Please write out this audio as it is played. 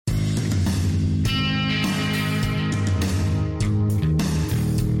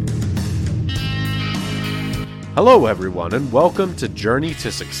Hello, everyone, and welcome to Journey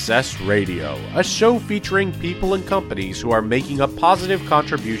to Success Radio, a show featuring people and companies who are making a positive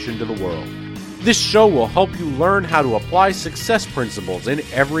contribution to the world. This show will help you learn how to apply success principles in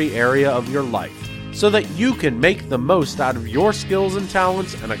every area of your life so that you can make the most out of your skills and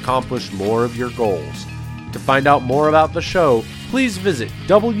talents and accomplish more of your goals. To find out more about the show, please visit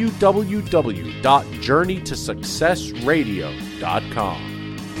www.journeytosuccessradio.com.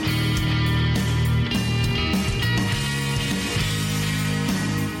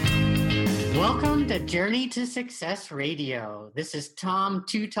 Welcome to Journey to Success Radio. This is Tom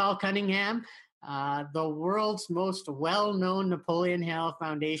Too Tall Cunningham, the world's most well-known Napoleon Hill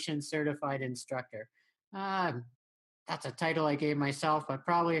Foundation certified instructor. That's a title I gave myself, but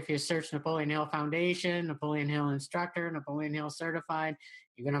probably if you search Napoleon Hill Foundation, Napoleon Hill Instructor, Napoleon Hill Certified,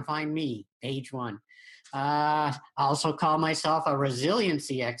 you're going to find me, page one. I also call myself a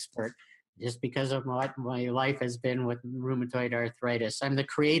resiliency expert, just because of what my life has been with rheumatoid arthritis. I'm the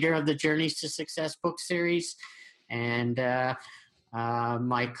creator of the Journeys to Success book series, and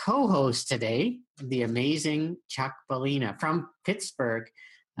my co-host today, the amazing Chuck Bellina from Pittsburgh.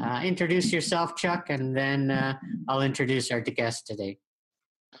 Introduce yourself, Chuck, and then I'll introduce our guest today.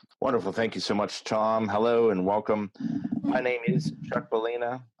 Wonderful. Thank you so much, Tom. Hello and welcome. My name is Chuck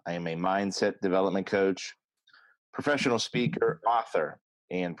Bellina. I am a mindset development coach, professional speaker, author,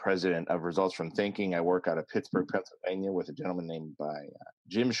 and president of Results from Thinking. I work out of Pittsburgh, Pennsylvania with a gentleman named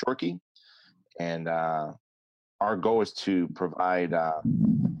Jim Shorkey. And our goal is to provide,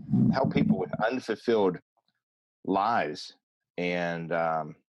 help people with unfulfilled lives and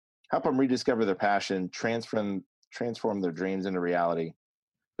help them rediscover their passion, transform their dreams into reality,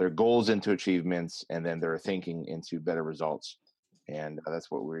 their goals into achievements, and then their thinking into better results. And that's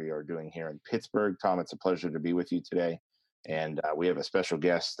what we are doing here in Pittsburgh. Tom, it's a pleasure to be with you today. And we have a special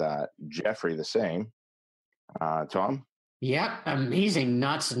guest, Jeffrey, the same. Tom? Yeah, amazing.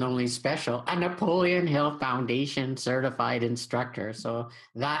 Not only special, a Napoleon Hill Foundation certified instructor. So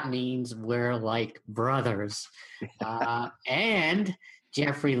that means we're like brothers. And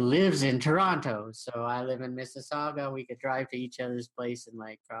Jeffrey lives in Toronto. So I live in Mississauga. We could drive to each other's place in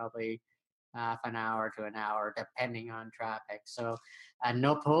like probably half an hour to an hour, depending on traffic. So a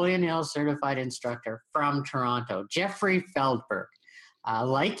Napoleon Hill certified instructor from Toronto, Jeffrey Feldberg.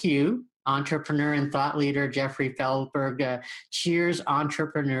 Like you, entrepreneur and thought leader Jeffrey Feldberg cheers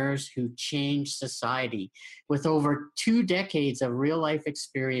entrepreneurs who change society. With over 2 decades of real-life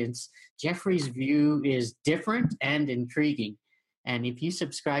experience, Jeffrey's view is different and intriguing. And if you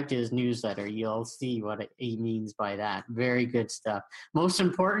subscribe to his newsletter, you'll see what he means by that. Very good stuff. Most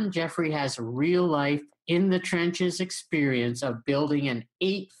important, Jeffrey has real life in the trenches experience of building an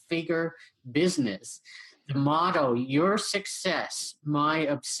 8-figure business. The motto, "Your success, my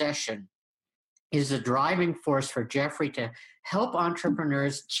obsession," is a driving force for Jeffrey to help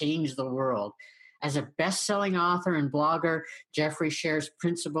entrepreneurs change the world. As a best-selling author and blogger, Jeffrey shares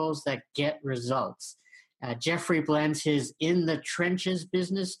principles that get results. Jeffrey blends his in-the-trenches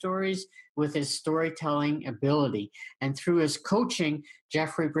business stories with his storytelling ability. And through his coaching,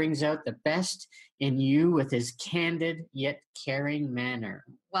 Jeffrey brings out the best in you with his candid yet caring manner.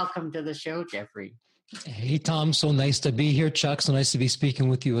 Welcome to the show, Jeffrey. Hey, Tom. So nice to be here. Chuck, so nice to be speaking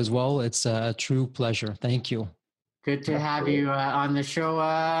with you as well. It's a true pleasure. Thank you. Good to have you on the show.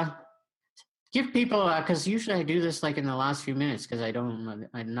 Give people, because usually I do this like in the last few minutes because I'm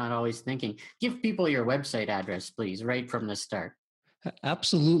not always thinking. Give people your website address, please, right from the start.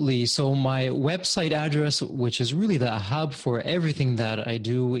 Absolutely. So my website address, which is really the hub for everything that I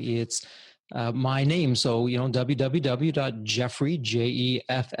do, it's my name. So, www.jeffrey, Jeffrey,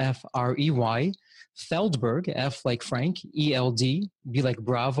 Feldberg, F like Frank, ELD, B like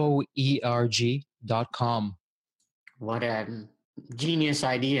Bravo, ERG.com. What a genius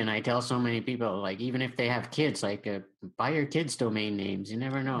idea. And I tell so many people, like, even if they have kids, like, buy your kids domain names. You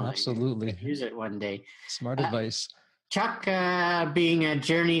never know. Absolutely. Use it one day. Smart advice. Chuck, being a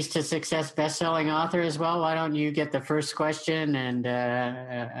Journeys to Success best-selling author as well, why don't you get the first question and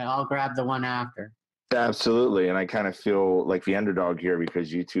I'll grab the one after. Absolutely. And I kind of feel like the underdog here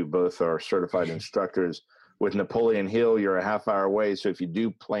because you two both are certified instructors. With Napoleon Hill, you're a half hour away. So if you do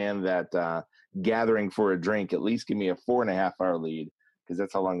plan that gathering for a drink, at least give me a 4.5-hour lead because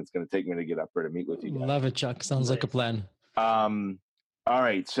that's how long it's going to take me to get up there to meet with you guys. Love it, Chuck. Sounds like a plan. All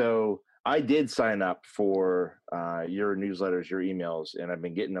right. So I did sign up for your newsletters, your emails, and I've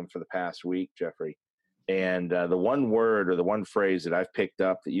been getting them for the past week, Jeffrey. And the one word or the one phrase that I've picked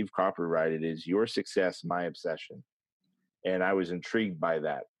up that you've copyrighted is "your success, my obsession." And I was intrigued by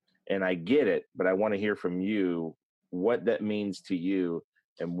that. And I get it, but I want to hear from you what that means to you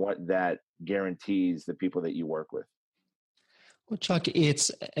and what that guarantees the people that you work with? Well, Chuck,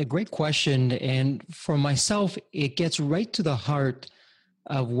 it's a great question. And for myself, it gets right to the heart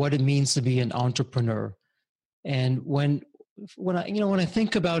of what it means to be an entrepreneur. And when I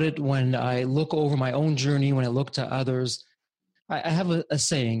think about it, when I look over my own journey, when I look to others, I have a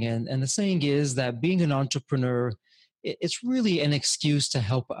saying, and the saying is that being an entrepreneur, it's really an excuse to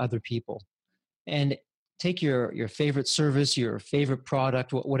help other people. And take your favorite service, your favorite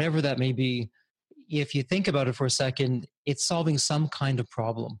product, whatever that may be. If you think about it for a second, it's solving some kind of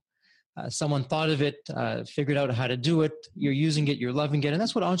problem. Someone thought of it, figured out how to do it. You're using it, you're loving it, and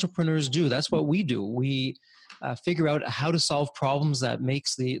that's what entrepreneurs do. That's what we do. We figure out how to solve problems that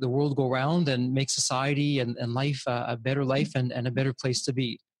makes the world go round and make society and life a better life and a better place to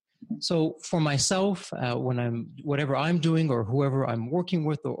be. So for myself, whatever I'm doing or whoever I'm working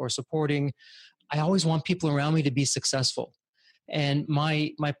with or supporting, I always want people around me to be successful. And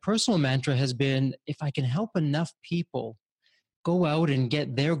my personal mantra has been, if I can help enough people go out and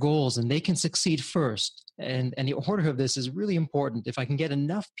get their goals and they can succeed first. And the order of this is really important. If I can get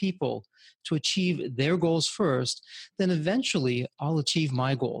enough people to achieve their goals first, then eventually I'll achieve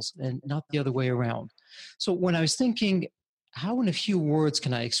my goals and not the other way around. So when I was thinking, how in a few words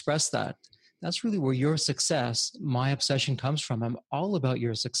can I express that? That's really where your success, my obsession comes from. I'm all about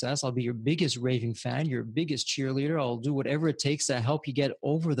your success. I'll be your biggest raving fan, your biggest cheerleader. I'll do whatever it takes to help you get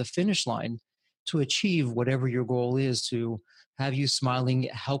over the finish line to achieve whatever your goal is, to have you smiling,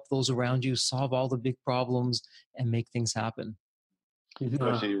 help those around you, solve all the big problems, and make things happen.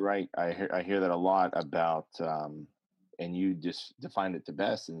 Actually, you're right. I hear that a lot about, and you just defined it the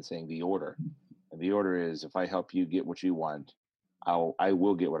best in saying the order. And the order is, if I help you get what you want, I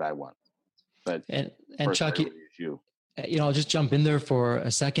will get what I want. But and Chuck, you. I'll just jump in there for a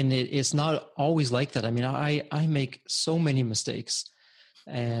second. It's not always like that. I mean, I make so many mistakes,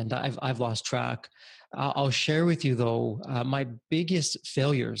 and I've lost track. I'll share with you though my biggest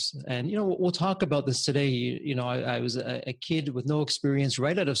failures, and we'll talk about this today. I was a kid with no experience,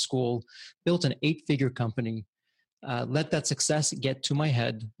 right out of school, built an 8-figure company, let that success get to my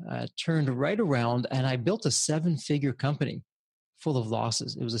head, turned right around, and I built a 7-figure company full of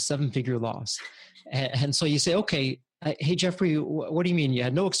losses. It was a 7-figure loss, and so you say, okay, hey Jeffrey, what do you mean? You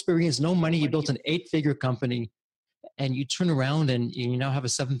had no experience, no money, you built an 8-figure company, and you turn around and you now have a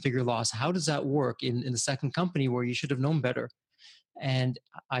 7-figure loss. How does that work in the second company where you should have known better? And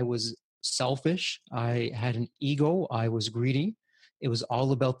I was selfish. I had an ego. I was greedy. It was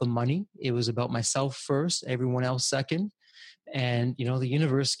all about the money. It was about myself first, everyone else second. And, the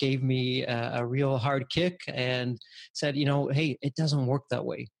universe gave me a real hard kick and said, hey, it doesn't work that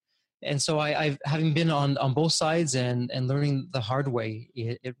way. And so I've having been on both sides and learning the hard way,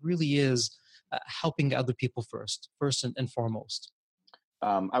 it really is helping other people first and foremost.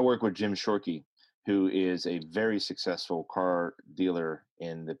 I work with Jim Shorkey, who is a very successful car dealer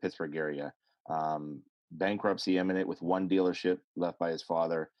in the Pittsburgh area. Bankruptcy imminent with 1 dealership left by his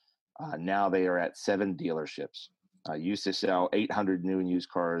father. Now they are at 7 dealerships. Used to sell 800 new and used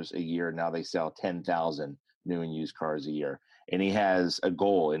cars a year. Now they sell 10,000 new and used cars a year. And he has a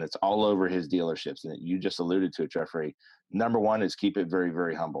goal, and it's all over his dealerships. And you just alluded to it, Jeffrey. Number one is keep it very,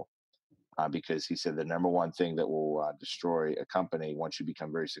 very humble. Because he said the number one thing that will destroy a company once you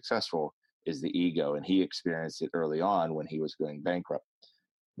become very successful is the ego. And he experienced it early on when he was going bankrupt.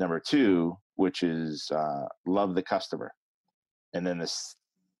 Number 2, which is love the customer. And then this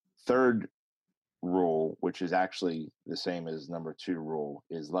third rule, which is actually the same as number 2 rule,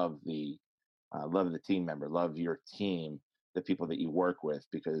 is love the team member, love your team, the people that you work with,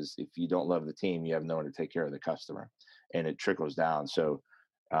 because if you don't love the team, you have no one to take care of the customer, and it trickles down. So,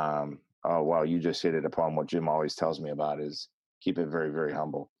 oh, wow, you just hit it upon what Jim always tells me about, is keep it very, very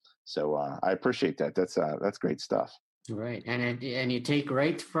humble. So I appreciate that. That's great stuff. Right. And you take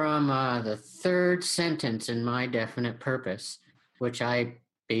right from the third sentence in My Definite Purpose, which I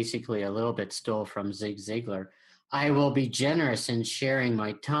basically a little bit stole from Zig Ziglar. I will be generous in sharing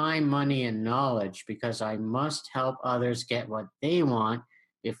my time, money, and knowledge because I must help others get what they want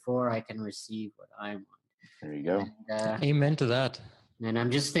before I can receive what I want. There you go. And, amen to that. And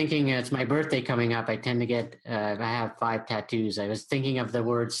I'm just thinking, it's my birthday coming up. I tend to get, I have 5 tattoos. I was thinking of the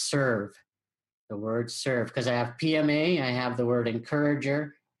word serve. The word serve, because I have PMA, I have the word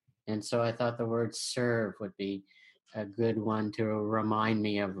encourager. And so I thought the word serve would be a good one to remind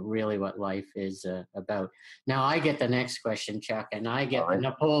me of really what life is about. Now I get the next question, Chuck, and I get the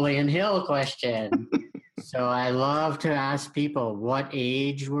Napoleon Hill question. So I love to ask people, what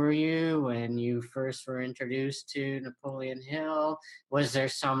age were you when you first were introduced to Napoleon Hill? Was there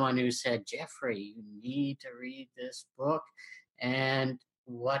someone who said, Jeffrey, you need to read this book? And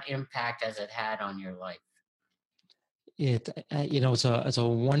what impact has it had on your life? It's a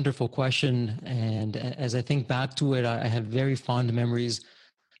wonderful question, and as I think back to it, I have very fond memories.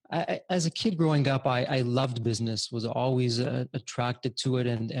 As a kid growing up, I loved business, was always attracted to it,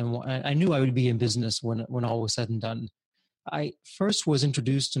 and I knew I would be in business when all was said and done. I first was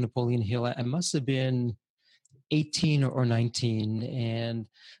introduced to Napoleon Hill. I must have been 18 or 19, and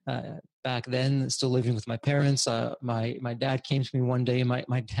back then still living with my parents. My dad came to me one day.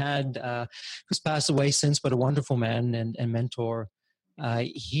 My dad, who's passed away since, but a wonderful man and mentor.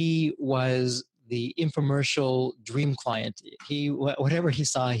 He was the infomercial dream client. Whatever he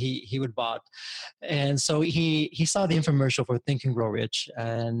saw, he would bought. And so he saw the infomercial for Think and Grow Rich,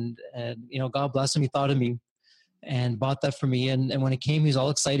 and God bless him, he thought of me and bought that for me. And when it came, he was all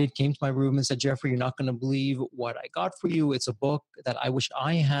excited, came to my room and said, "Jeffrey, you're not going to believe what I got for you. It's a book that I wish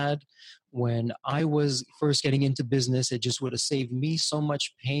I had when I was first getting into business. It just would have saved me so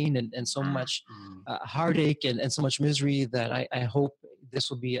much pain and so much heartache and so much misery that I hope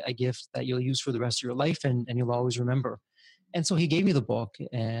this will be a gift that you'll use for the rest of your life and you'll always remember." And so he gave me the book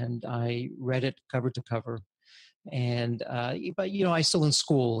and I read it cover to cover. And but I still in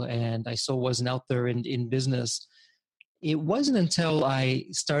school and I still wasn't out there in business. It wasn't until I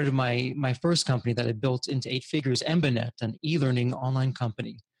started my first company that I built into 8 figures, Embanet, an e-learning online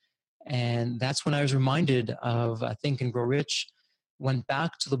company. And that's when I was reminded of Think and Grow Rich. Went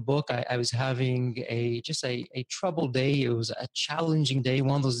back to the book. I was having a troubled day. It was a challenging day,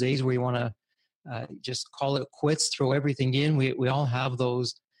 one of those days where you want to just call it quits, throw everything in. We all have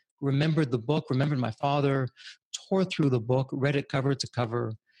those. Remembered the book, remembered my father, tore through the book, read it cover to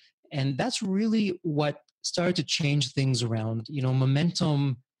cover. And that's really what started to change things around.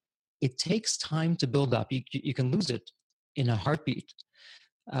 Momentum, it takes time to build up. You can lose it in a heartbeat.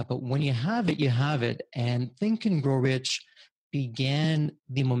 But when you have it, you have it. And Think and Grow Rich began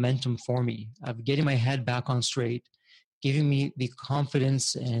the momentum for me of getting my head back on straight, giving me the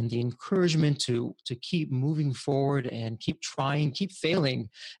confidence and the encouragement to keep moving forward and keep trying, keep failing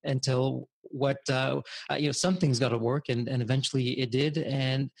until something's got to work. And eventually it did.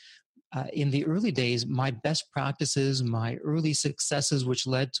 And in the early days, my best practices, my early successes, which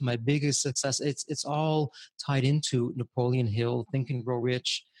led to my biggest success, it's all tied into Napoleon Hill, Think and Grow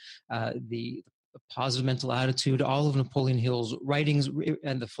Rich, the positive mental attitude, all of Napoleon Hill's writings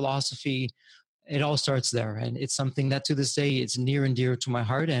and the philosophy. It all starts there. And it's something that to this day, it's near and dear to my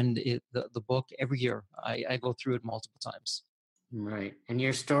heart. And the book, every year, I go through it multiple times. Right. And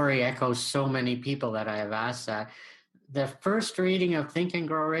your story echoes so many people that I have asked that. The first reading of Think and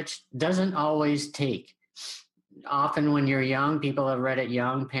Grow Rich doesn't always take. Often when you're young, people have read it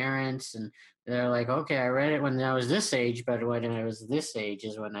young, parents, and they're like, okay, I read it when I was this age, but when I was this age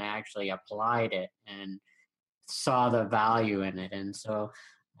is when I actually applied it and saw the value in it. And so,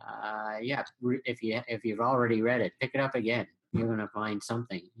 if you've already read it, pick it up again. You're going to find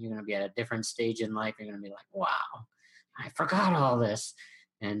something. You're going to be at a different stage in life. You're going to be like, wow, I forgot all this.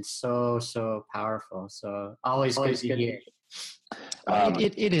 And so powerful. So always good to hear.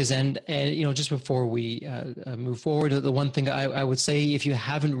 It is. And just before we move forward, the one thing I would say, if you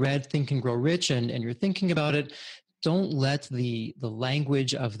haven't read Think and Grow Rich and you're thinking about it, don't let the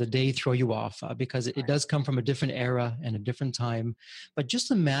language of the day throw you off because it does come from a different era and a different time. But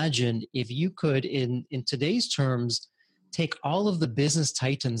just imagine if you could, in today's terms, take all of the business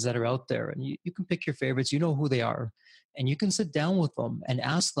titans that are out there and you can pick your favorites, you know who they are, and you can sit down with them and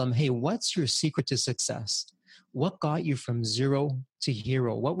ask them, hey, what's your secret to success? What got you from zero to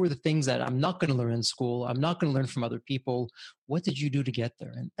hero? What were the things that I'm not going to learn in school? I'm not going to learn from other people. What did you do to get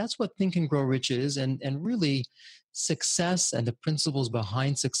there? And that's what Think and Grow Rich is. And really, success and the principles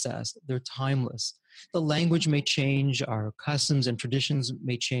behind success, they're timeless. The language may change, our customs and traditions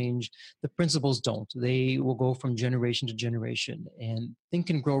may change. The principles don't. They will go from generation to generation. And Think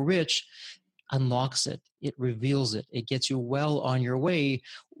and Grow Rich unlocks it. It reveals it. It gets you well on your way.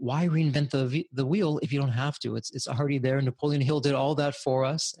 Why reinvent the wheel if you don't have to? It's already there. Napoleon Hill did all that for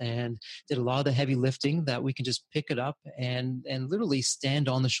us and did a lot of the heavy lifting that we can just pick it up and literally stand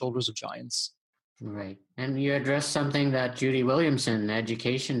on the shoulders of giants. Right. And you addressed something that Judy Williamson,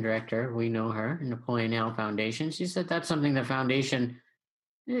 education director, we know her, Napoleon Hill Foundation. She said that's something the foundation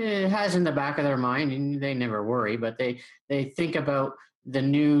has in the back of their mind, and they never worry, but they think about the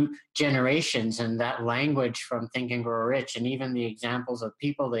new generations and that language from Think and Grow Rich, and even the examples of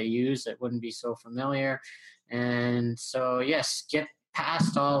people they use that wouldn't be so familiar. And so, yes, get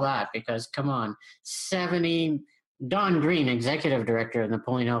past all that because, come on, Don Green, executive director of the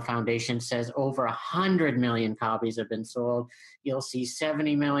Napoleon Hill Foundation, says over 100 million copies have been sold. You'll see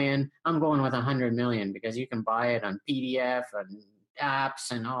 70 million. I'm going with 100 million because you can buy it on PDF and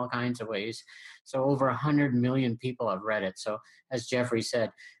apps and all kinds of ways. So over 100 million people have read it. So as Jeffrey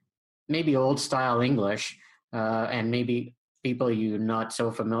said, maybe old style English, and maybe people you're not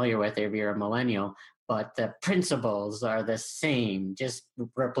so familiar with if you're a millennial, but the principles are the same. Just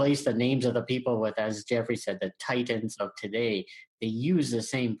replace the names of the people with, as Jeffrey said, the titans of today. They use the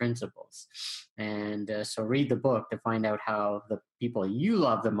same principles. And so read the book to find out how the people you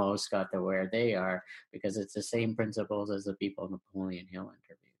love the most got to where they are, because it's the same principles as the people Napoleon Hill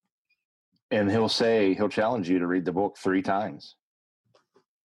interviewed. And he'll challenge you to read the book 3 times.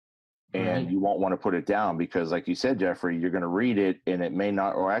 And you won't want to put it down because, like you said, Jeffrey, you're going to read it and it may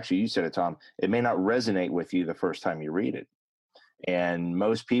not, or actually you said it, Tom, it may not resonate with you the first time you read it. And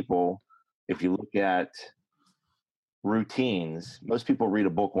most people, if you look at routines, most people read a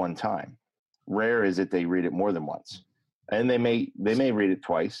book one time. Rare is it they read it more than once. And they may read it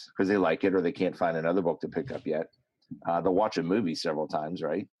twice because they like it or they can't find another book to pick up yet. They'll watch a movie several times,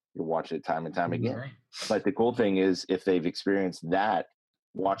 right? You'll watch it time and time again. Right. But the cool thing is if they've experienced that,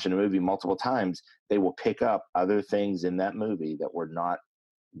 watching a movie multiple times, they will pick up other things in that movie that were not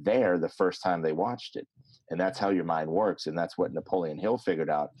there the first time they watched it. And that's how your mind works. And that's what Napoleon Hill figured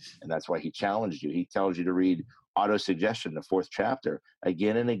out. And that's why he challenged you. He tells you to read Autosuggestion, the 4th chapter,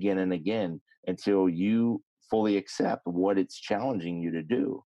 again and again and again until you fully accept what it's challenging you to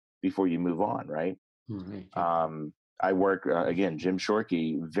do before you move on, right? Mm-hmm. I work, again, Jim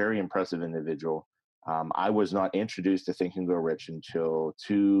Shorkey, very impressive individual. I was not introduced to Think and Grow Rich until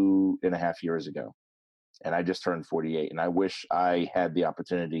 2.5 years ago. And I just turned 48. And I wish I had the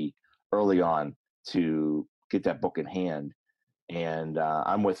opportunity early on to get that book in hand. And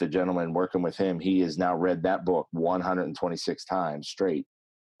I'm with a gentleman working with him. He has now read that book 126 times straight,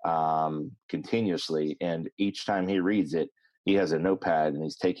 continuously. And each time he reads it, he has a notepad and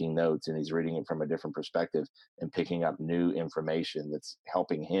he's taking notes and he's reading it from a different perspective and picking up new information that's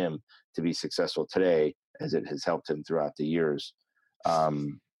helping him to be successful today as it has helped him throughout the years.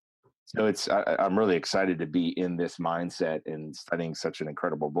 So I'm really excited to be in this mindset and studying such an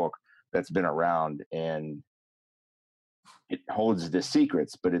incredible book that's been around, and it holds the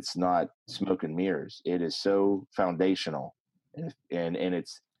secrets, but it's not smoke and mirrors. It is so foundational. And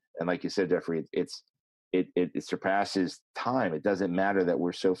like you said, Jeffrey, it surpasses time. It doesn't matter that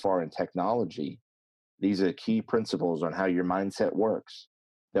we're so far in technology. These are key principles on how your mindset works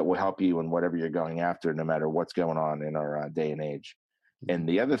that will help you in whatever you're going after, no matter what's going on in our day and age. And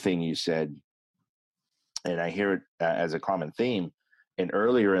the other thing you said, and I hear it as a common theme, and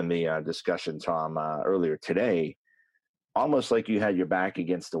earlier in the discussion, Tom, earlier today, almost like you had your back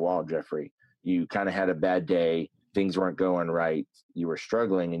against the wall, Jeffrey. You kind of had a bad day. Things weren't going right. You were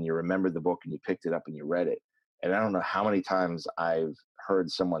struggling and you remembered the book and you picked it up and you read it. And I don't know how many times I've heard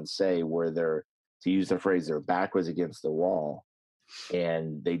someone say where to use the phrase, their back was against the wall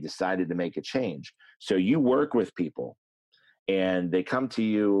and they decided to make a change. So you work with people and they come to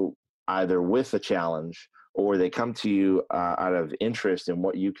you either with a challenge or they come to you out of interest in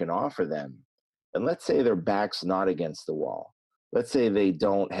what you can offer them. And let's say their back's not against the wall. Let's say they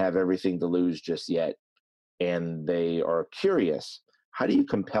don't have everything to lose just yet. And they are curious. How do you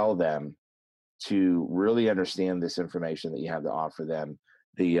compel them to really understand this information that you have to offer them?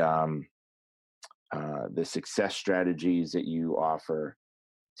 The success strategies that you offer,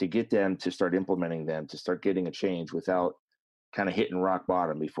 to get them to start implementing them, to start getting a change without kind of hitting rock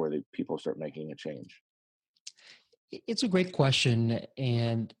bottom before the people start making a change? It's a great question.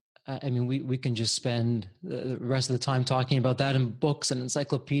 And I mean, we can just spend the rest of the time talking about that, and books and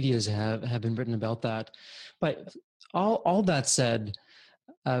encyclopedias have been written about that. But all that said,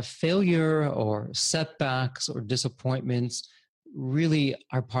 failure or setbacks or disappointments really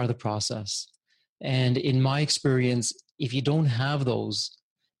are part of the process. And in my experience, if you don't have those,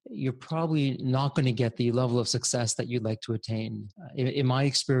 you're probably not going to get the level of success that you'd like to attain. In my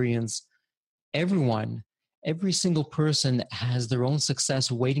experience, every single person has their own success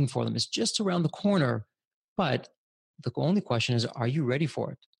waiting for them. It's just around the corner. But the only question is, are you ready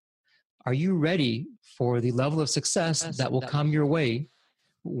for it? Are you ready for the level of success that will come your way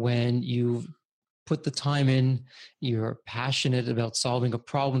when you've put the time in, you're passionate about solving a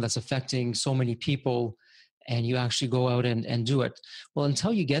problem that's affecting so many people, and you actually go out and do it? Well,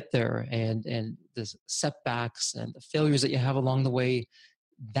 until you get there and the setbacks and the failures that you have along the way,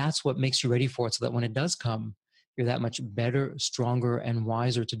 that's what makes you ready for it, so that when it does come, you're that much better, stronger, and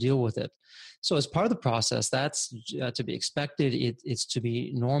wiser to deal with it. So as part of the process, that's to be expected. It's to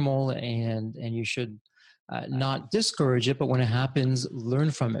be normal, and you should not discourage it, but when it happens, learn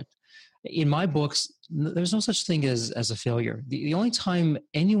from it. In my books, there's no such thing as a failure. The only time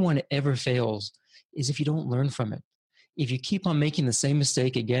anyone ever fails is if you don't learn from it. If you keep on making the same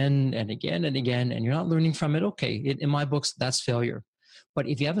mistake again and again and again, and you're not learning from it, okay, in my books, that's failure. But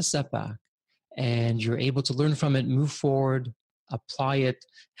if you have a setback and you're able to learn from it, move forward, apply it,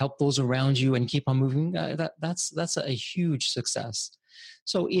 help those around you, and keep on moving, that's a huge success.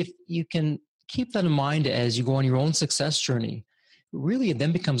 So if you can keep that in mind as you go on your own success journey, really it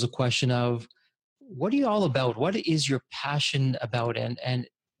then becomes a question of, what are you all about? What is your passion about? And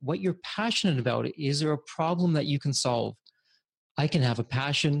what you're passionate about, is there a problem that you can solve? I can have a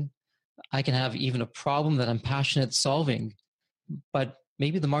passion. I can have even a problem that I'm passionate solving, but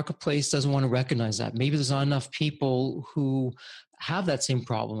maybe the marketplace doesn't want to recognize that. Maybe there's not enough people who have that same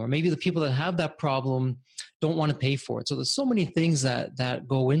problem, or maybe the people that have that problem don't want to pay for it. So there's so many things that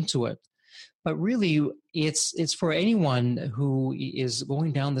go into it. But really, it's for anyone who is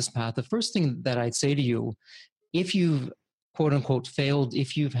going down this path. The first thing that I'd say to you, if you've quote unquote failed,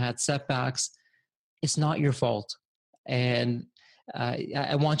 if you've had setbacks, it's not your fault. And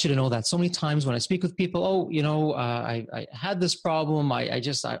I want you to know that. So many times when I speak with people, I had this problem.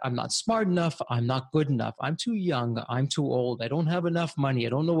 I'm not smart enough. I'm not good enough. I'm too young. I'm too old. I don't have enough money. I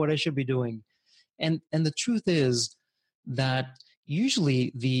don't know what I should be doing. And the truth is that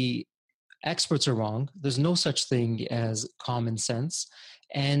usually the experts are wrong. There's no such thing as common sense.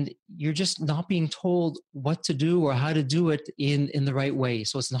 And you're just not being told what to do or how to do it in the right way.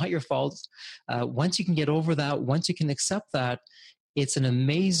 So it's not your fault. Once you can get over that, once you can accept that, it's an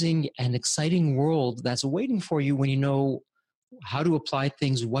amazing and exciting world that's waiting for you when you know how to apply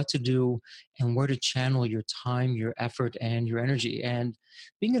things, what to do, and where to channel your time, your effort, and your energy. And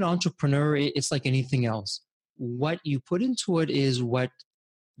being an entrepreneur, it's like anything else. What you put into it is what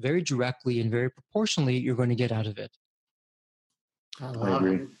very directly and very proportionally you're going to get out of it. I love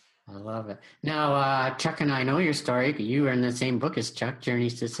it. I love it. Now, Chuck and I know your story. You were in the same book as Chuck,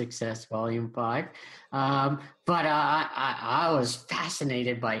 Journeys to Success, Volume 5. But I was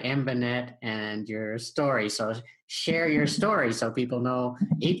fascinated by Embanet and your story. So share your story so people know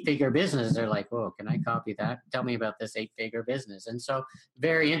 8-figure business. They're like, oh, can I copy that? Tell me about this 8-figure business. And so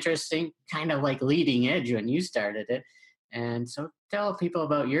very interesting, kind of like leading edge when you started it. And so tell people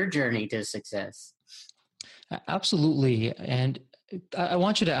about your journey to success. Absolutely. And I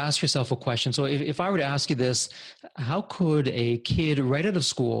want you to ask yourself a question. So if I were to ask you this, how could a kid right out of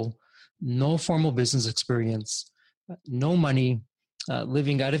school, no formal business experience, no money,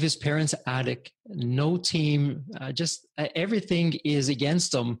 living out of his parents' attic, no team, just everything is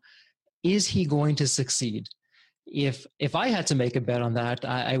against him, is he going to succeed? If I had to make a bet on that,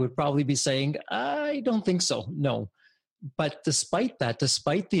 I would probably be saying, I don't think so. No. But despite that,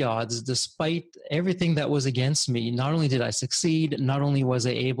 despite the odds, despite everything that was against me, not only did I succeed, not only was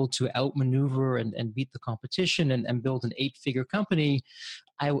I able to outmaneuver and beat the competition and build an 8-figure company,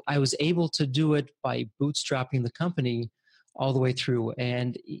 I was able to do it by bootstrapping the company all the way through.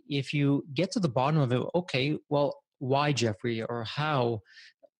 And if you get to the bottom of it, okay, well, why, Jeffrey, or how?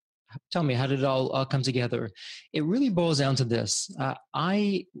 Tell me, how did it all come together? It really boils down to this.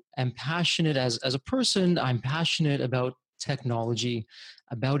 I am passionate as a person. I'm passionate about technology,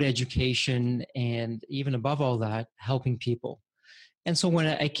 about education, and even above all that, helping people. And so when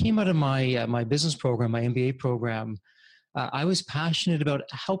I came out of my business program, my MBA program, I was passionate about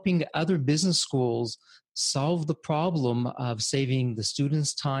helping other business schools solve the problem of saving the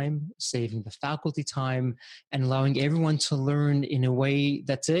students' time, saving the faculty time, and allowing everyone to learn in a way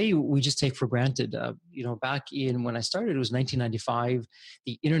that today we just take for granted. Back in when I started, it was 1995.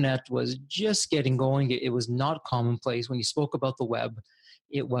 The internet was just getting going. It was not commonplace. When you spoke about the web,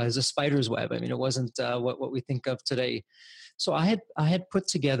 it was a spider's web. I mean, it wasn't what we think of today. So I had put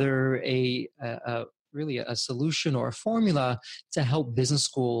together really a solution or a formula to help business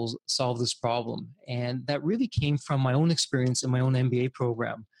schools solve this problem. And that really came from my own experience in my own MBA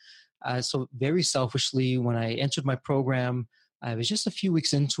program. So very selfishly, when I entered my program, I was just a few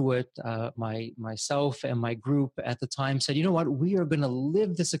weeks into it. Myself and my group at the time said, you know what, we are going to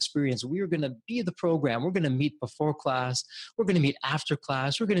live this experience. We are going to be the program. We're going to meet before class. We're going to meet after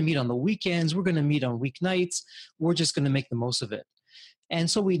class. We're going to meet on the weekends. We're going to meet on weeknights. We're just going to make the most of it. And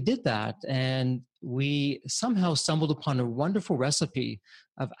so we did that, and we somehow stumbled upon a wonderful recipe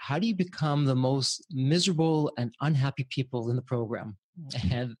of how do you become the most miserable and unhappy people in the program.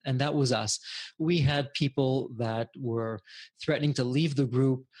 And that was us. We had people that were threatening to leave the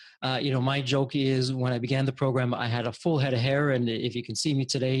group. My joke is when I began the program, I had a full head of hair. And if you can see me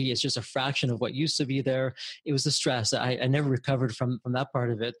today, it's just a fraction of what used to be there. It was the stress. I never recovered from that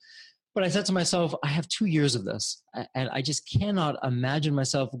part of it. But I said to myself, I have 2 years of this, and I just cannot imagine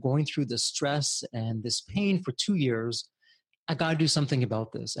myself going through the stress and this pain for 2 years I got to do something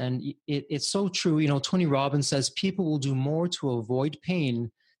about this. And it's so true. You know, Tony Robbins says people will do more to avoid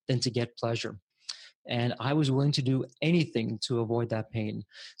pain than to get pleasure. And I was willing to do anything to avoid that pain.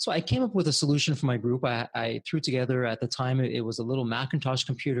 So I came up with a solution for my group. I threw together, at the time, it was a little Macintosh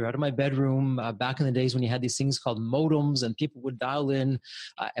computer out of my bedroom, back in the days when you had these things called modems and people would dial in.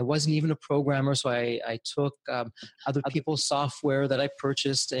 I wasn't even a programmer, so I took other people's software that I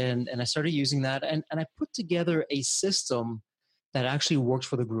purchased and I started using that. And I put together a system that actually worked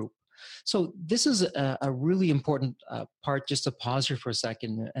for the group. So this is a really important part, just to pause here for a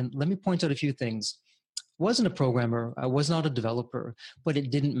second. And let me point out a few things. Wasn't a programmer, I was not a developer, but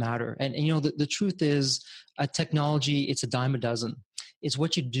it didn't matter. And you know, the truth is, technology, it's a dime a dozen. It's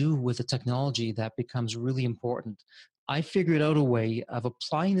what you do with the technology that becomes really important. I figured out a way of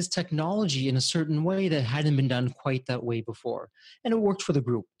applying this technology in a certain way that hadn't been done quite that way before. And it worked for the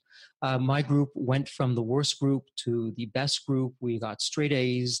group. My group went from the worst group to the best group. We got straight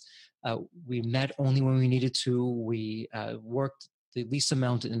A's. We met only when we needed to. We worked the least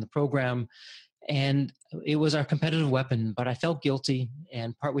amount in the program. And it was our competitive weapon, but I felt guilty.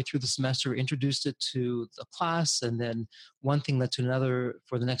 And partway through the semester, introduced it to the class. And then one thing led to another.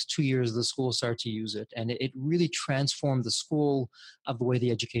 For the next 2 years, the school started to use it. And it really transformed the school of the way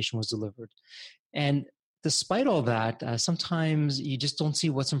the education was delivered. And despite all that, sometimes you just don't see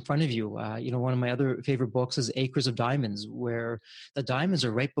what's in front of you. You know, one of my other favorite books is Acres of Diamonds, where the diamonds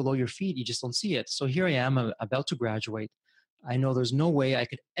are right below your feet. You just don't see it. So here I am, I'm about to graduate. I know there's no way I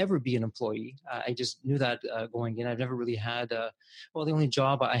could ever be an employee. I just knew that going in. I've never really had, well, the only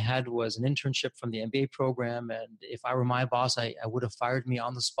job I had was an internship from the MBA program. And if I were my boss, I would have fired me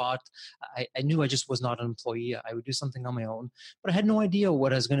on the spot. I knew I just was not an employee. I would do something on my own. But I had no idea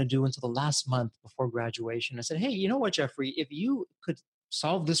what I was going to do until the last month before graduation. I said, hey, you know what, Jeffrey, if you could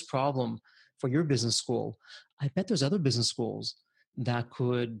solve this problem for your business school, I bet there's other business schools that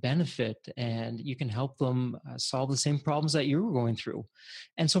could benefit, and you can help them solve the same problems that you were going through.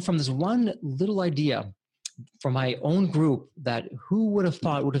 And so from this one little idea for my own group that who would have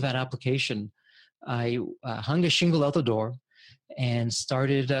thought would have had application, I hung a shingle out the door and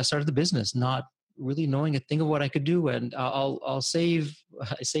started the business, not really knowing a thing of what I could do. And I'll save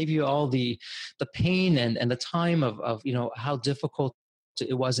you all the pain and the time of you know, how difficult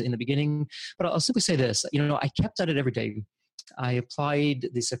it was in the beginning. But I'll simply say this, you know, I kept at it every day. I applied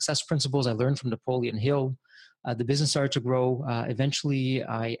the success principles I learned from Napoleon Hill. The business started to grow. Eventually,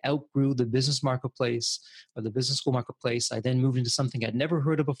 I outgrew the business marketplace, or the business school marketplace. I then moved into something I'd never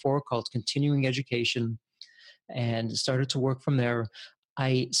heard of before called continuing education, and started to work from there.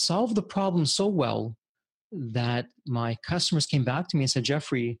 I solved the problem so well that my customers came back to me and said,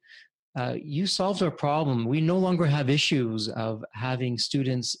 Jeffrey, you solved our problem. We no longer have issues of having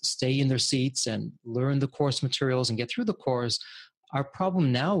students stay in their seats and learn the course materials and get through the course. Our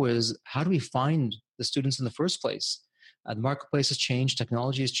problem now is, how do we find the students in the first place? The marketplace has changed.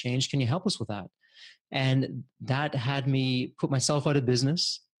 Technology has changed. Can you help us with that? And that had me put myself out of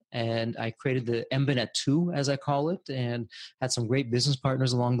business. And I created the MBNet 2, as I call it, and had some great business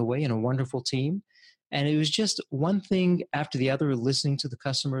partners along the way and a wonderful team. And it was just one thing after the other, listening to the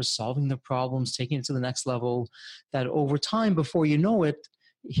customers, solving their problems, taking it to the next level, that over time, before you know it,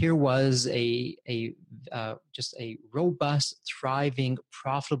 here was just a robust, thriving,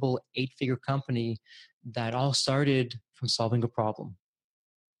 profitable 8-figure company that all started from solving a problem.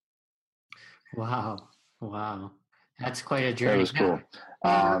 Wow. That's quite a journey. That was cool.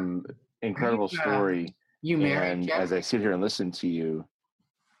 Incredible story. You married, and Jeff? as I sit here and listen to you,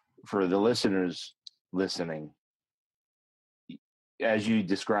 for the listeners listening, as you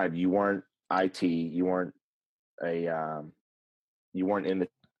described, you weren't IT, you weren't in the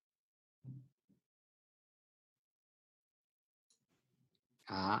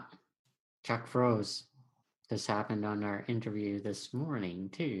Chuck froze. This happened on our interview this morning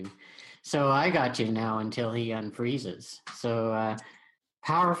too. So I got you now until he unfreezes. So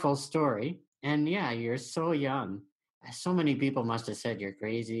powerful story. And yeah, you're so young. So many people must have said you're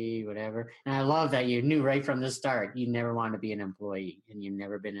crazy, whatever. And I love that you knew right from the start you never want to be an employee, and you've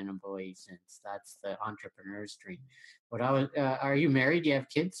never been an employee since. That's the entrepreneur's dream. But are you married? Do you have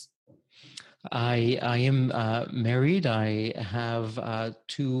kids? I am married. I have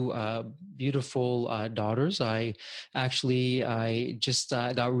 2 beautiful daughters. I just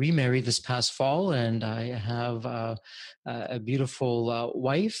got remarried this past fall, and I have a beautiful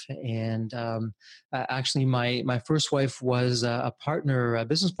wife. And actually, my first wife was a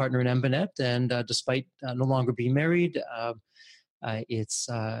business partner in MBNet, and despite no longer being married,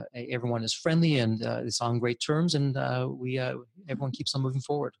 everyone is friendly and it's on great terms, and everyone keeps on moving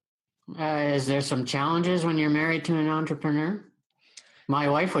forward. Is there some challenges when you're married to an entrepreneur? My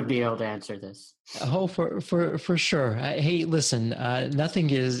wife would be able to answer this. Oh, for sure. Hey, listen, nothing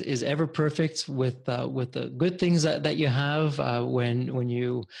is ever perfect with the good things that you have when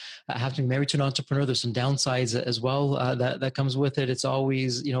you have to be married to an entrepreneur. There's some downsides as well that comes with it. It's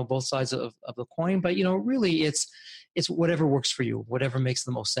always, both sides of the coin, but really it's whatever works for you, whatever makes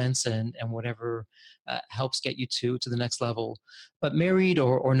the most sense, and whatever helps get you to the next level. But married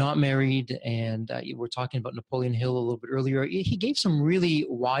or not married, and you were talking about Napoleon Hill a little bit earlier. He gave some really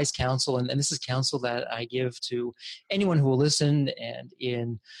wise counsel, and this is counsel that I give to anyone who will listen. And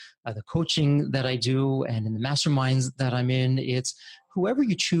in the coaching that I do, and in the masterminds that I'm in, it's whoever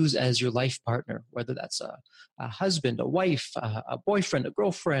you choose as your life partner, whether that's a husband, a wife, a boyfriend, a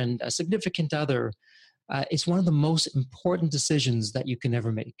girlfriend, a significant other. It's one of the most important decisions that you can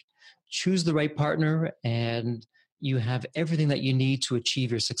ever make. Choose the right partner, and you have everything that you need to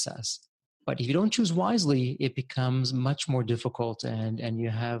achieve your success. But if you don't choose wisely, it becomes much more difficult, and you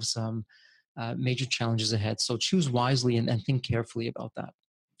have some major challenges ahead. So choose wisely and think carefully about that.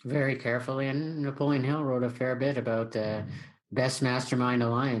 Very carefully. And Napoleon Hill wrote a fair bit about best mastermind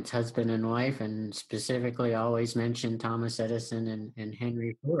alliance, husband and wife, and specifically always mentioned Thomas Edison and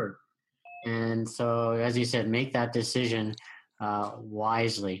Henry Ford. And so, as you said, make that decision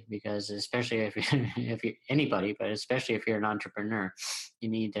wisely, because especially if you anybody, but especially if you're an entrepreneur, you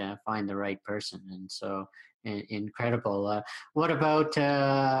need to find the right person. And so, incredible. What about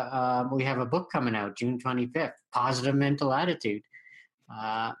we have a book coming out June 25th, Positive Mental Attitude.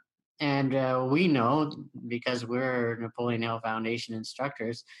 And we know, because we're Napoleon Hill Foundation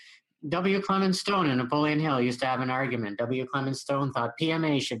instructors, W. Clement Stone and Napoleon Hill used to have an argument. W. Clement Stone thought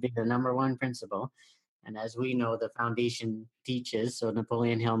PMA should be the number one principle. And as we know, the foundation teaches, so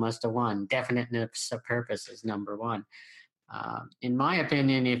Napoleon Hill must have won. Definiteness of purpose is number one. In my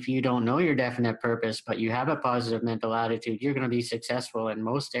opinion, if you don't know your definite purpose, but you have a positive mental attitude, you're going to be successful in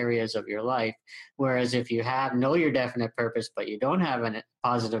most areas of your life. Whereas if you know your definite purpose, but you don't have a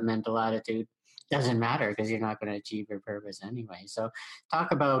positive mental attitude, doesn't matter, because you're not going to achieve your purpose anyway. So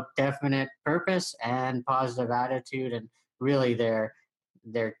talk about definite purpose and positive attitude, and really they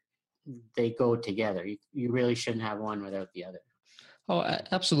go together. You really shouldn't have one without the other. Oh,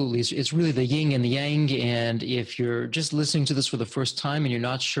 absolutely. It's really the yin and the yang. And if you're just listening to this for the first time and you're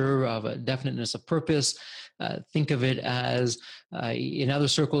not sure of a definiteness of purpose, think of it as, in other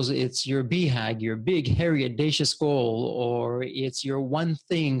circles, it's your BHAG, your big, hairy, audacious goal, or it's your one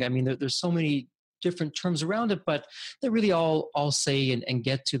thing. I mean, there's so many different terms around it, but they really all say and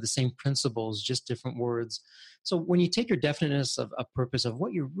get to the same principles, just different words. So when you take your definiteness of purpose, of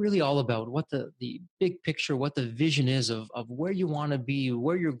what you're really all about, what the big picture, what the vision is of where you want to be,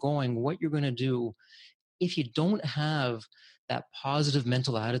 where you're going, what you're going to do, if you don't have that positive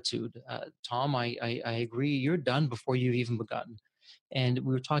mental attitude, Tom, I agree, you're done before you've even begun. And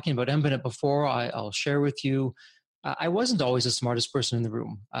we were talking about MBNet before. I'll share with you, I wasn't always the smartest person in the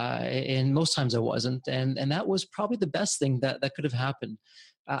room. And most times I wasn't. And that was probably the best thing that could have happened.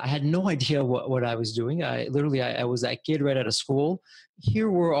 I had no idea what I was doing. I was that kid right out of school. Here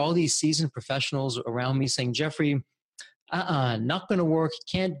were all these seasoned professionals around me saying, Jeffrey, not going to work.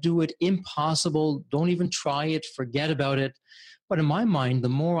 Can't do it. Impossible. Don't even try it. Forget about it. But in my mind, the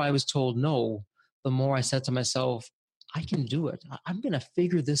more I was told no, the more I said to myself, I can do it. I'm going to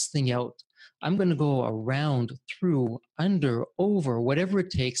figure this thing out. I'm going to go around, through, under, over, whatever it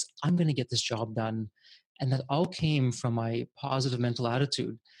takes. I'm going to get this job done. And that all came from my positive mental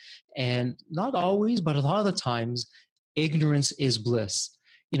attitude. And not always, but a lot of the times, ignorance is bliss.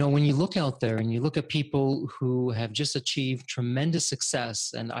 When you look out there and you look at people who have just achieved tremendous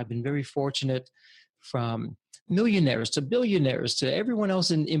success, and I've been very fortunate, from millionaires to billionaires to everyone else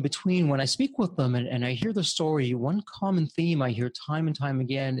in between, when I speak with them and I hear the story, one common theme I hear time and time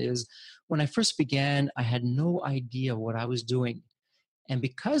again is, when I first began, I had no idea what I was doing. And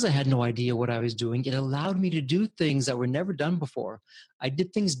because I had no idea what I was doing, it allowed me to do things that were never done before. I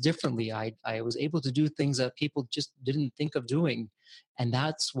did things differently. I was able to do things that people just didn't think of doing. And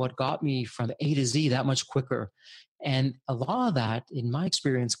that's what got me from A to Z that much quicker. And a lot of that, in my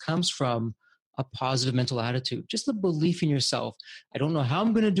experience, comes from a positive mental attitude, just a belief in yourself. I don't know how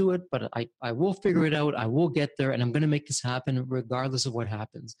I'm going to do it, but I will figure it out. I will get there, and I'm going to make this happen regardless of what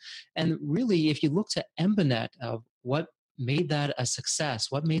happens. And really, if you look to MBNet, of what made that a success,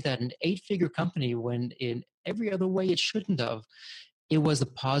 what made that an 8-figure company when in every other way it shouldn't have, it was a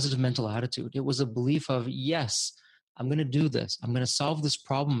positive mental attitude. It was a belief of, yes, I'm going to do this. I'm going to solve this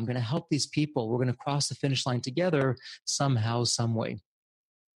problem. I'm going to help these people. We're going to cross the finish line together somehow, some way.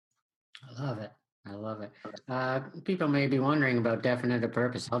 I love it. I love it. People may be wondering about definite of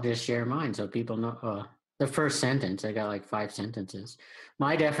purpose. I'll just share mine so people know. The first sentence, I got like 5 sentences.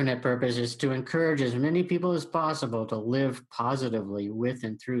 My definite purpose is to encourage as many people as possible to live positively with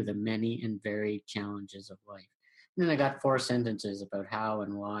and through the many and varied challenges of life. And then I got 4 sentences about how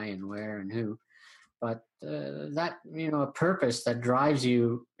and why and where and who. But that, a purpose that drives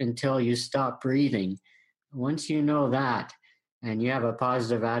you until you stop breathing. Once you know that, and you have a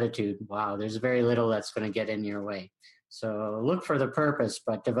positive attitude, wow, there's very little that's going to get in your way. So look for the purpose,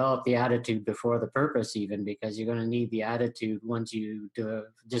 but develop the attitude before the purpose, even, because you're going to need the attitude once you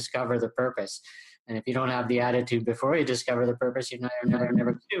discover the purpose. And if you don't have the attitude before you discover the purpose, you're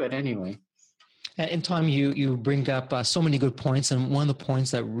never do it anyway. And Tom, you bring up so many good points, and one of the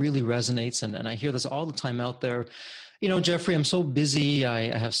points that really resonates, and I hear this all the time out there, Jeffrey, I'm so busy.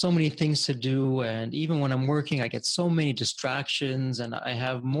 I have so many things to do. And even when I'm working, I get so many distractions and I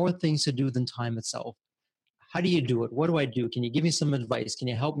have more things to do than time itself. How do you do it? What do I do? Can you give me some advice? Can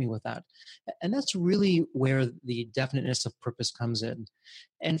you help me with that? And that's really where the definiteness of purpose comes in.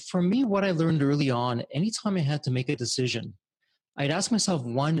 And for me, what I learned early on, anytime I had to make a decision, I'd ask myself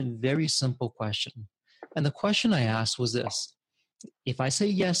one very simple question. And the question I asked was this: if I say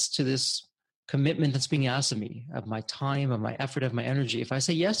yes to this commitment that's being asked of me, of my time, of my effort, of my energy, if I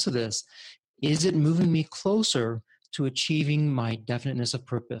say yes to this, is it moving me closer to achieving my definiteness of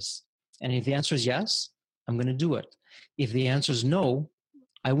purpose? And if the answer is yes, I'm going to do it. If the answer is no,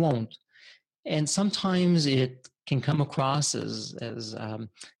 I won't. And sometimes it can come across as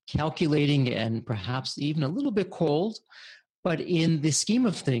calculating and perhaps even a little bit cold. But in the scheme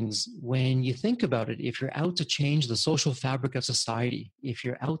of things, when you think about it, if you're out to change the social fabric of society, if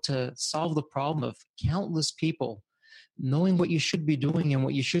you're out to solve the problem of countless people, knowing what you should be doing and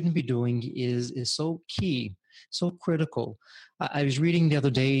what you shouldn't be doing is so key, so critical. I was reading the other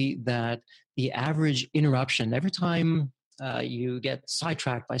day that the average interruption, every time you get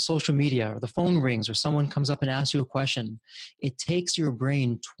sidetracked by social media or the phone rings or someone comes up and asks you a question, it takes your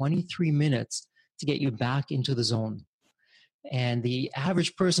brain 23 minutes to get you back into the zone. And the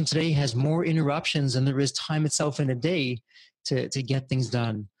average person today has more interruptions than there is time itself in a day to get things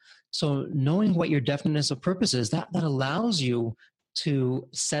done. So knowing what your definiteness of purpose is, that allows you to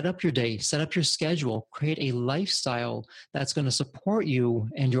set up your day, set up your schedule, create a lifestyle that's going to support you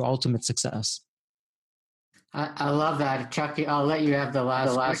and your ultimate success. I love that, Chucky. I'll let you have the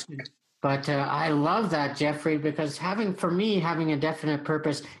last question. But I love that, Jeffrey, because having a definite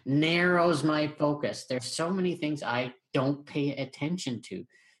purpose narrows my focus. There's so many things I don't pay attention to.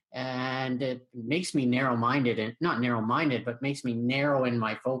 And it makes me narrow-minded, and not narrow-minded, but makes me narrow in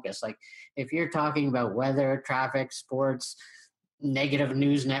my focus. Like if you're talking about weather, traffic, sports, negative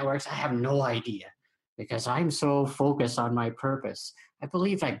news networks, I have no idea because I'm so focused on my purpose. I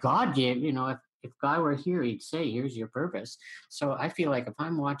believe that God gave, if God were here, he'd say, here's your purpose. So I feel like if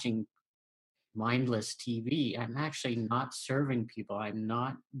I'm watching mindless TV, I'm actually not serving people. I'm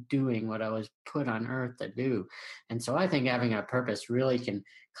not doing what I was put on earth to do. And so I think having a purpose really can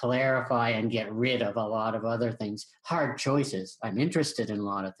clarify and get rid of a lot of other things, hard choices. I'm interested in a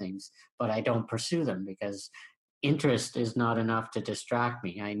lot of things, but I don't pursue them because interest is not enough to distract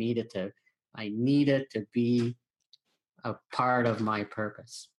me. I need it to be a part of my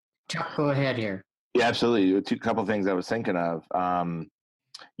purpose. Chuck, go ahead here. Yeah, absolutely. A couple of things I was thinking of.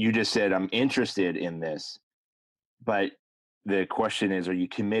 You just said, I'm interested in this, but the question is, are you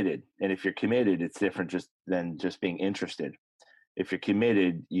committed? And if you're committed, it's different than just being interested. If you're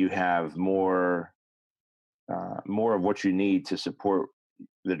committed, you have more of what you need to support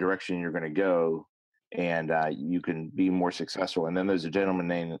the direction you're going to go, and you can be more successful. And then there's a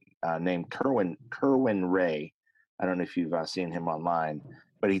gentleman named Kerwin Ray. I don't know if you've seen him online,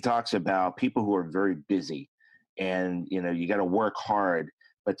 but he talks about people who are very busy, and you got to work hard.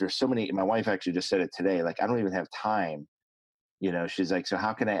 But there's so many. My wife actually just said it today. Like, I don't even have time. She's like, so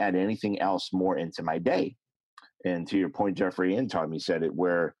how can I add anything else more into my day? And to your point, Jeffrey and Tom, you said it,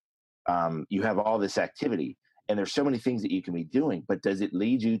 where you have all this activity, and there's so many things that you can be doing. But does it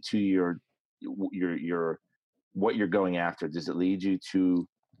lead you to your what you're going after? Does it lead you to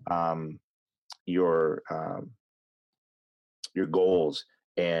your goals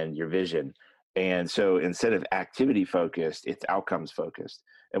and your vision? And so instead of activity focused, it's outcomes focused.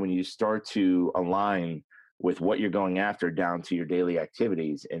 And when you start to align with what you're going after down to your daily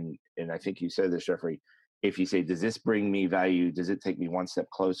activities, and I think you said this, Jeffrey, if you say, does this bring me value? Does it take me one step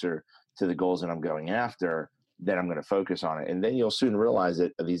closer to the goals that I'm going after? Then I'm going to focus on it. And then you'll soon realize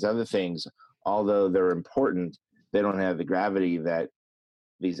that these other things, although they're important, they don't have the gravity that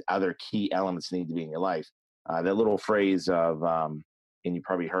these other key elements need to be in your life. That little phrase of, and you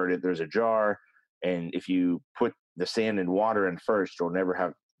probably heard it, there's a jar And if you put the sand and water in first, you'll never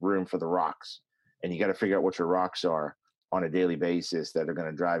have room for the rocks. And you got to figure out what your rocks are on a daily basis that are going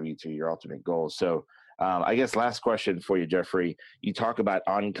to drive you to your ultimate goals. So I guess last question for you, Jeffrey. You talk about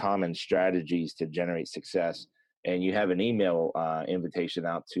uncommon strategies to generate success, and you have an email invitation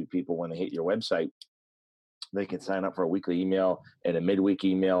out to people when they hit your website. They can sign up for a weekly email and a midweek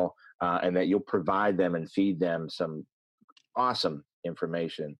email, and that you'll provide them and feed them some awesome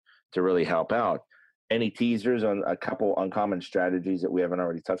information to really help out. Any teasers on a couple uncommon strategies that we haven't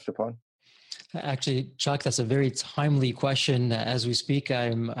already touched upon? Actually, Chuck, that's a very timely question. As we speak,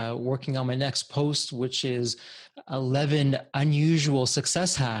 I'm working on my next post, which is 11 unusual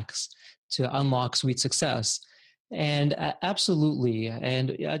success hacks to unlock sweet success. And absolutely.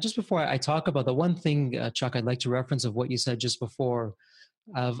 And just before I talk about the one thing, Chuck, I'd like to reference of what you said just before.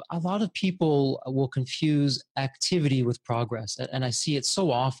 Of a lot of people will confuse activity with progress. And I see it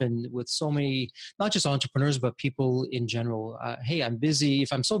so often with so many, not just entrepreneurs, but people in general. Hey, I'm busy.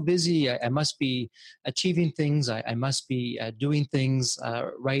 If I'm so busy, I must be achieving things. I must be doing things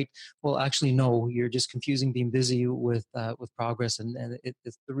right. Well, actually, no, you're just confusing being busy with progress. And it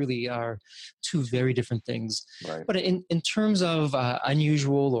really are two very different things. Right. But in terms of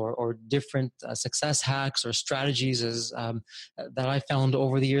unusual or different success hacks or strategies that I found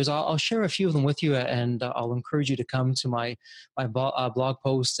over the years, I'll share a few of them with you, and I'll encourage you to come to my blog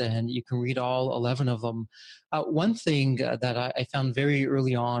post, and you can read all 11 of them. One thing that I found very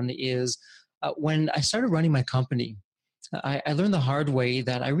early on is when I started running my company, I learned the hard way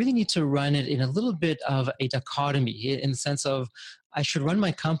that I really need to run it in a little bit of a dichotomy, in the sense of I should run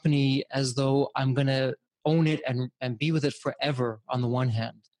my company as though I'm going to own it and be with it forever on the one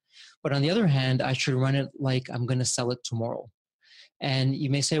hand. But on the other hand, I should run it like I'm going to sell it tomorrow. And you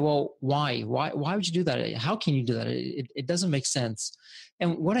may say, well, why? Why would you do that? How can you do that? It doesn't make sense.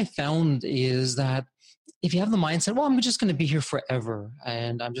 And what I found is that if you have the mindset, well, I'm just going to be here forever,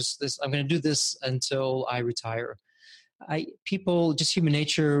 and I'm going to do this until I retire. People, just human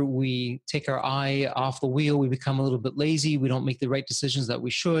nature, we take our eye off the wheel. We become a little bit lazy. We don't make the right decisions that we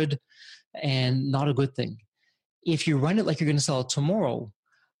should, and not a good thing. If you run it like you're going to sell it tomorrow,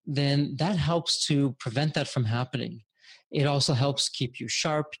 then that helps to prevent that from happening. It also helps keep you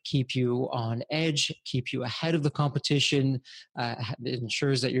sharp, keep you on edge, keep you ahead of the competition. It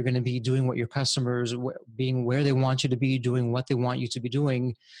ensures that you're going to be doing what your customers, being where they want you to be, doing what they want you to be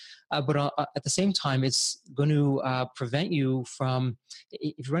doing. But at the same time, it's going to prevent you from,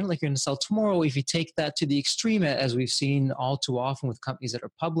 if you run it like you're going to sell tomorrow, if you take that to the extreme, as we've seen all too often with companies that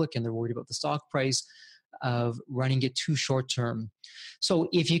are public and they're worried about the stock price, of running it too short term. So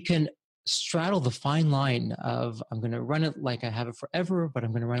if you can straddle the fine line of I'm going to run it like I have it forever, but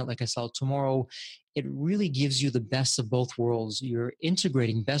I'm going to run it like I sell it tomorrow, it really gives you the best of both worlds. You're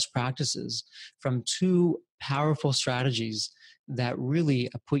integrating best practices from two powerful strategies that really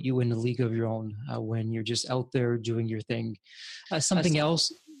put you in a league of your own when you're just out there doing your thing. Something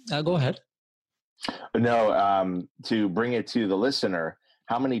else, go ahead. No, to bring it to the listener,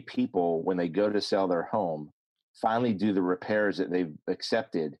 how many people, when they go to sell their home, finally do the repairs that they've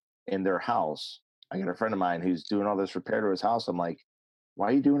accepted in their house? I got a friend of mine who's doing all this repair to his house. I'm like, why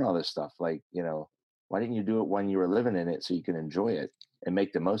are you doing all this stuff? Like, why didn't you do it when you were living in it so you can enjoy it and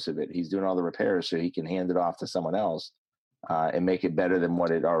make the most of it? He's doing all the repairs so he can hand it off to someone else and make it better than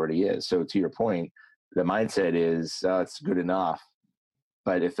what it already is. So to your point, the mindset is it's good enough.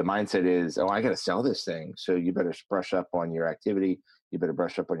 But if the mindset is, oh, I got to sell this thing, so you better brush up on your activity, you better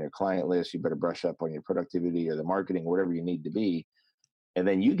brush up on your client list, you better brush up on your productivity or the marketing, whatever you need to be. And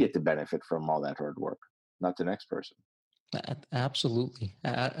then you get to benefit from all that hard work, not the next person. Absolutely.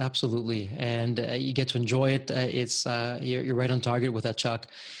 Absolutely. And you get to enjoy it. You're right on target with that, Chuck.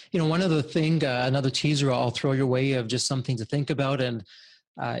 One other thing, another teaser I'll throw your way of just something to think about. And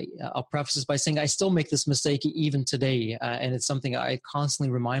I'll preface this by saying I still make this mistake even today. And it's something I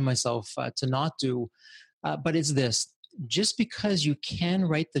constantly remind myself to not do. But it's this: just because you can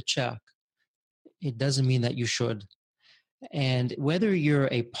write the check, it doesn't mean that you should. And whether you're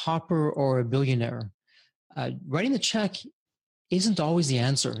a pauper or a billionaire, writing the check isn't always the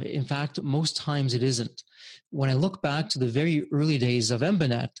answer. In fact, most times it isn't. When I look back to the very early days of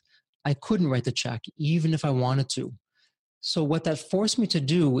Embanet, I couldn't write the check, even if I wanted to. So what that forced me to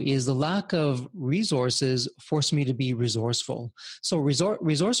do is the lack of resources forced me to be resourceful. So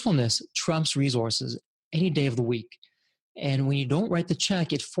resourcefulness trumps resources any day of the week. And when you don't write the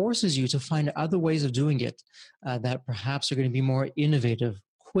check, it forces you to find other ways of doing it that perhaps are going to be more innovative,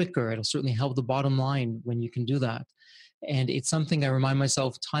 quicker. It'll certainly help the bottom line when you can do that. And it's something I remind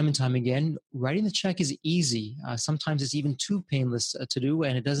myself time and time again. Writing the check is easy. Sometimes it's even too painless to do,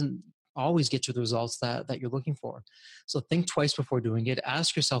 and it doesn't always get you the results that you're looking for. So think twice before doing it.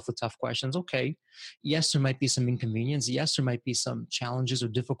 Ask yourself the tough questions. Okay, yes, there might be some inconvenience. Yes, there might be some challenges or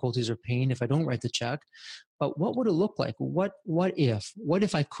difficulties or pain if I don't write the check. But what would it look like? What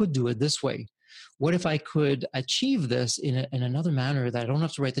if I could do it this way? What if I could achieve this in another manner that I don't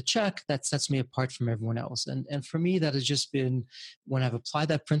have to write the check, that sets me apart from everyone else? And for me, that has just been, when I've applied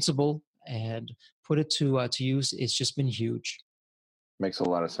that principle and put it to use, it's just been huge. Makes a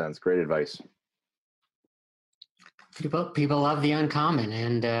lot of sense. Great advice. People love the uncommon,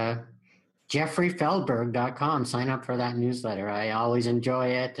 and JeffreyFeldberg.com. Sign up for that newsletter. I always enjoy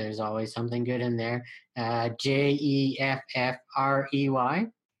it. There's always something good in there. Jeffrey,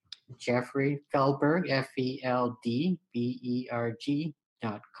 Jeffrey Feldberg,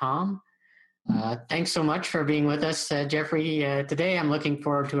 FELDBERG.com. Thanks so much for being with us, Jeffrey. Today, I'm looking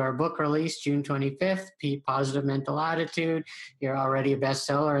forward to our book release, June 25th, Positive Mental Attitude. You're already a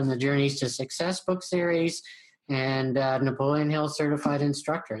bestseller in the Journeys to Success book series, and Napoleon Hill Certified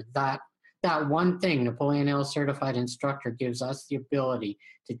Instructor. That one thing, Napoleon Hill Certified Instructor, gives us the ability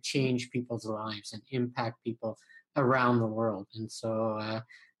to change people's lives and impact people around the world. And so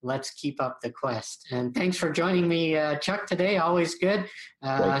let's keep up the quest. And thanks for joining me, Chuck, today. Always good.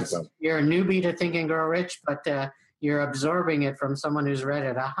 You're a newbie to Think and Grow Rich, but you're absorbing it from someone who's read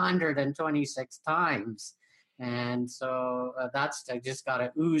it 126 times. And so that's just got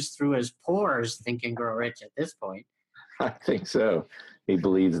to ooze through his pores, Think and Grow Rich at this point. I think so. He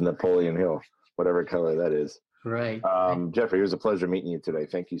bleeds Napoleon Hill, whatever color that is. Right. Jeffrey, it was a pleasure meeting you today.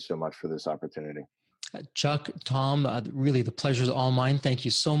 Thank you so much for this opportunity. Chuck, Tom, really the pleasure is all mine. Thank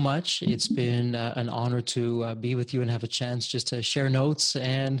you so much. It's been an honor to be with you and have a chance just to share notes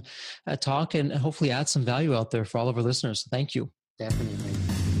and talk and hopefully add some value out there for all of our listeners. Thank you. Definitely.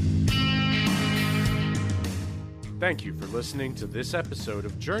 Thank you for listening to this episode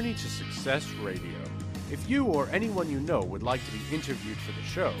of Journey to Success Radio. If you or anyone you know would like to be interviewed for the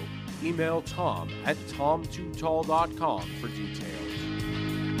show, email Tom at tom2tall.com for details.